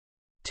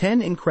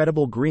10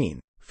 incredible green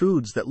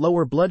foods that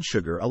lower blood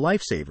sugar, a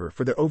lifesaver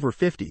for the over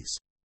 50s.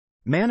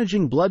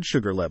 Managing blood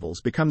sugar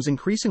levels becomes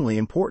increasingly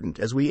important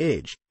as we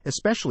age,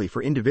 especially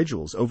for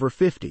individuals over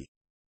 50.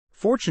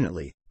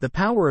 Fortunately, the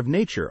power of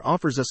nature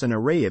offers us an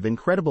array of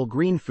incredible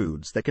green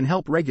foods that can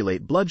help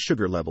regulate blood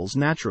sugar levels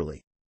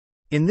naturally.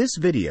 In this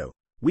video,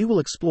 we will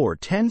explore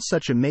 10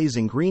 such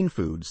amazing green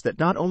foods that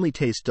not only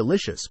taste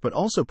delicious but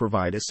also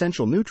provide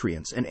essential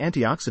nutrients and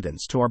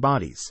antioxidants to our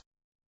bodies.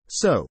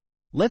 So,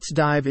 let's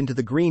dive into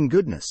the green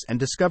goodness and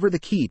discover the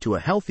key to a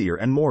healthier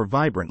and more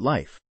vibrant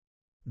life.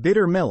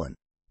 Bitter melon,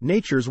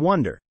 nature's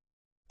wonder.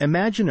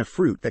 Imagine a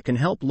fruit that can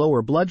help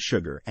lower blood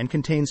sugar and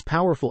contains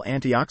powerful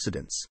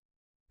antioxidants.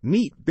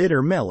 Meet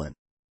bitter melon.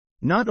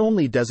 Not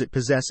only does it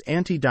possess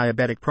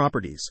anti-diabetic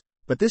properties,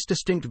 but this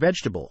distinct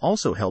vegetable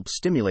also helps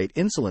stimulate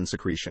insulin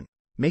secretion,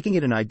 making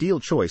it an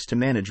ideal choice to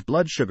manage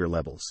blood sugar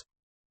levels.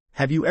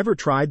 Have you ever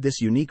tried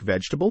this unique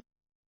vegetable?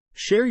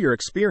 Share your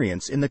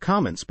experience in the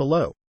comments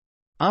below.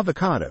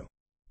 Avocado,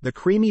 the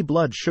creamy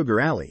blood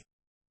sugar ally.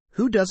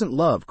 Who doesn't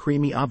love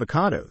creamy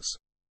avocados?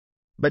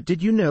 But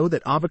did you know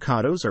that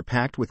avocados are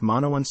packed with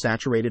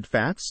monounsaturated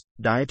fats,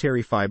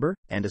 dietary fiber,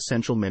 and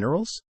essential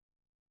minerals?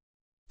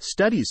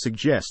 Studies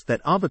suggest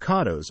that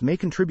avocados may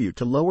contribute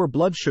to lower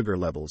blood sugar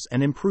levels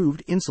and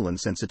improved insulin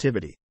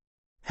sensitivity.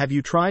 Have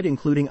you tried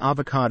including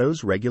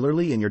avocados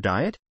regularly in your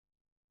diet?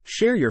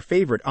 Share your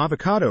favorite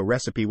avocado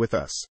recipe with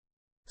us.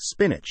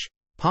 Spinach,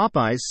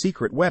 Popeye's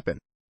secret weapon.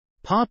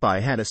 Popeye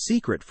had a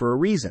secret for a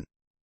reason.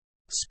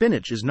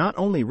 Spinach is not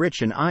only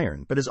rich in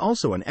iron but is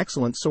also an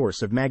excellent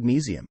source of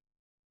magnesium.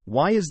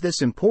 Why is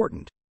this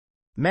important?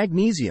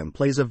 Magnesium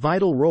plays a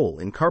vital role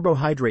in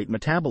carbohydrate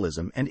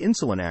metabolism and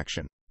insulin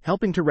action,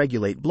 helping to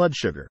regulate blood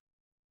sugar.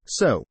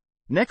 So,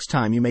 next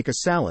time you make a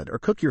salad or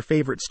cook your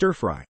favorite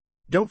stir-fry,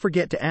 don't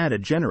forget to add a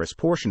generous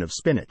portion of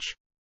spinach.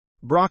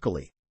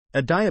 Broccoli,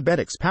 a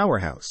diabetic's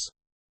powerhouse.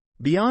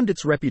 Beyond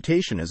its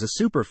reputation as a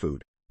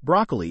superfood,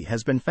 broccoli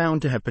has been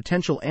found to have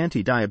potential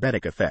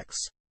anti-diabetic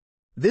effects.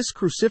 This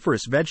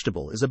cruciferous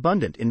vegetable is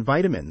abundant in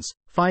vitamins,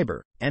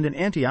 fiber, and an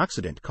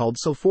antioxidant called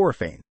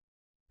sulforaphane.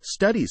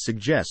 Studies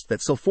suggest that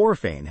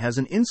sulforaphane has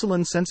an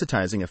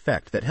insulin-sensitizing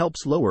effect that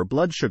helps lower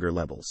blood sugar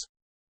levels.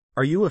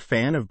 Are you a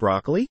fan of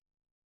broccoli?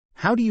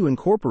 How do you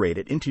incorporate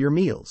it into your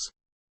meals?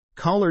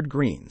 Collard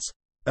greens,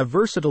 a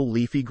versatile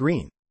leafy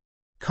green.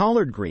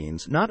 Collard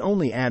greens not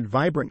only add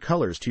vibrant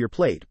colors to your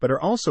plate but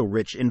are also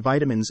rich in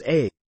vitamins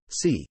A,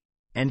 C,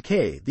 and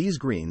K. These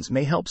greens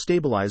may help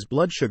stabilize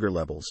blood sugar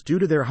levels due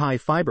to their high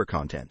fiber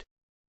content.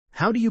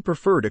 How do you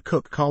prefer to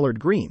cook collard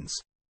greens?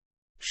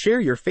 Share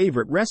your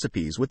favorite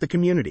recipes with the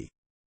community.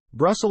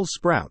 Brussels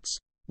sprouts,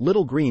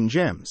 little green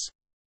gems.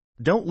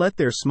 Don't let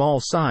their small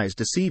size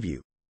deceive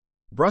you.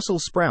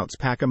 Brussels sprouts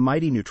pack a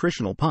mighty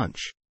nutritional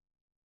punch.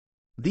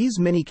 These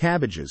mini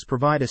cabbages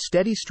provide a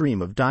steady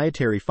stream of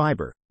dietary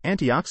fiber,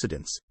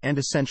 antioxidants, and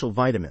essential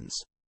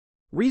vitamins.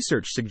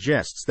 Research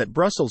suggests that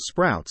Brussels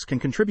sprouts can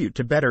contribute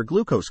to better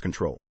glucose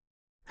control.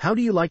 How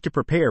do you like to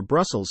prepare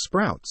Brussels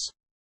sprouts?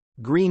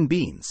 Green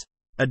beans,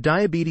 a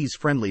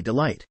diabetes-friendly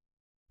delight.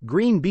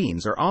 Green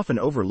beans are often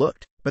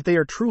overlooked, but they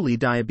are truly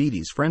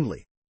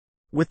diabetes-friendly.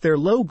 With their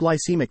low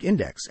glycemic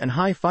index and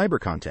high fiber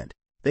content,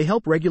 they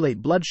help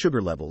regulate blood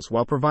sugar levels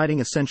while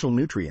providing essential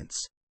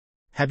nutrients.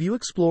 Have you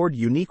explored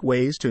unique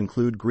ways to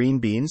include green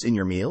beans in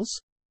your meals?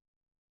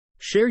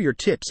 Share your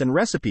tips and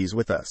recipes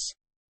with us.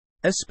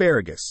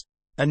 Asparagus,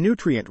 a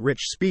nutrient-rich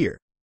spear.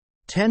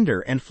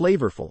 Tender and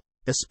flavorful,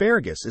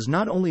 asparagus is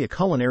not only a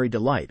culinary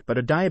delight but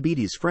a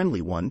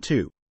diabetes-friendly one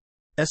too.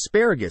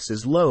 Asparagus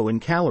is low in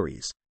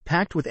calories,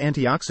 packed with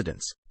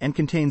antioxidants, and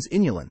contains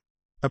inulin,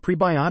 a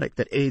prebiotic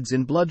that aids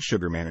in blood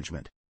sugar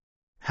management.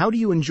 How do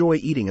you enjoy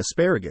eating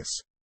asparagus?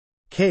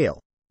 Kale,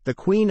 the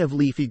queen of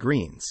leafy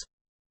greens.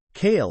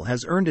 Kale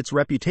has earned its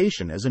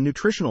reputation as a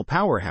nutritional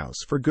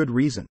powerhouse for good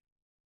reason.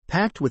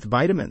 Packed with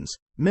vitamins,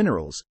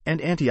 minerals, and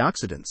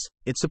antioxidants,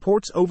 it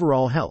supports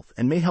overall health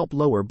and may help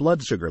lower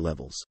blood sugar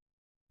levels.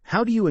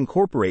 How do you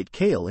incorporate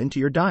kale into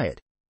your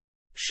diet?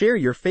 Share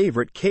your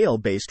favorite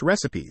kale-based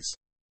recipes.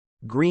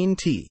 Green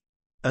tea,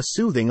 a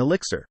soothing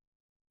elixir.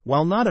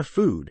 While not a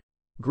food,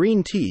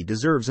 green tea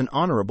deserves an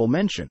honorable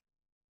mention.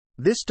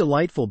 This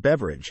delightful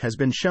beverage has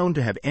been shown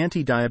to have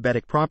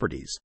anti-diabetic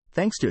properties,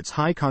 thanks to its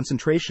high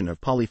concentration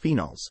of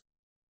polyphenols.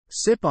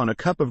 Sip on a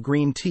cup of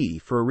green tea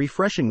for a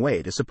refreshing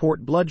way to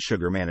support blood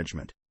sugar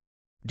management.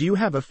 Do you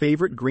have a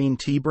favorite green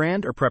tea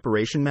brand or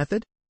preparation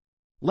method?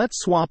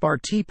 Let's swap our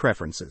tea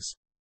preferences.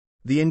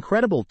 The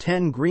incredible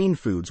 10 green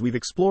foods we've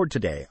explored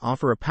today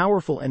offer a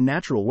powerful and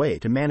natural way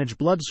to manage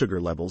blood sugar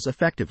levels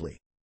effectively.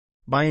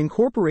 By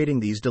incorporating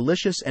these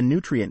delicious and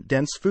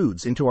nutrient-dense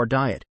foods into our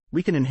diet,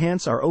 we can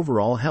enhance our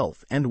overall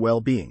health and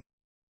well-being.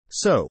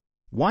 So,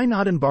 why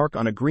not embark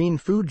on a green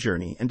food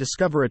journey and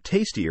discover a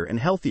tastier and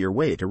healthier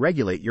way to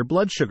regulate your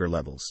blood sugar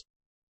levels?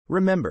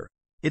 Remember,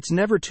 it's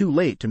never too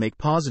late to make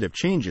positive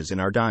changes in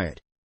our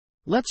diet.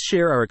 Let's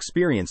share our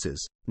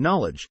experiences,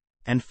 knowledge,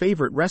 and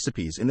favorite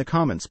recipes in the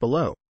comments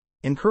below,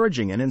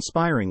 encouraging and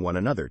inspiring one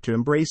another to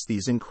embrace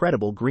these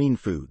incredible green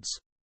foods.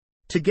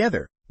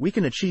 Together, we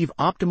can achieve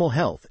optimal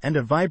health and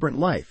a vibrant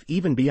life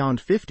even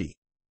beyond 50.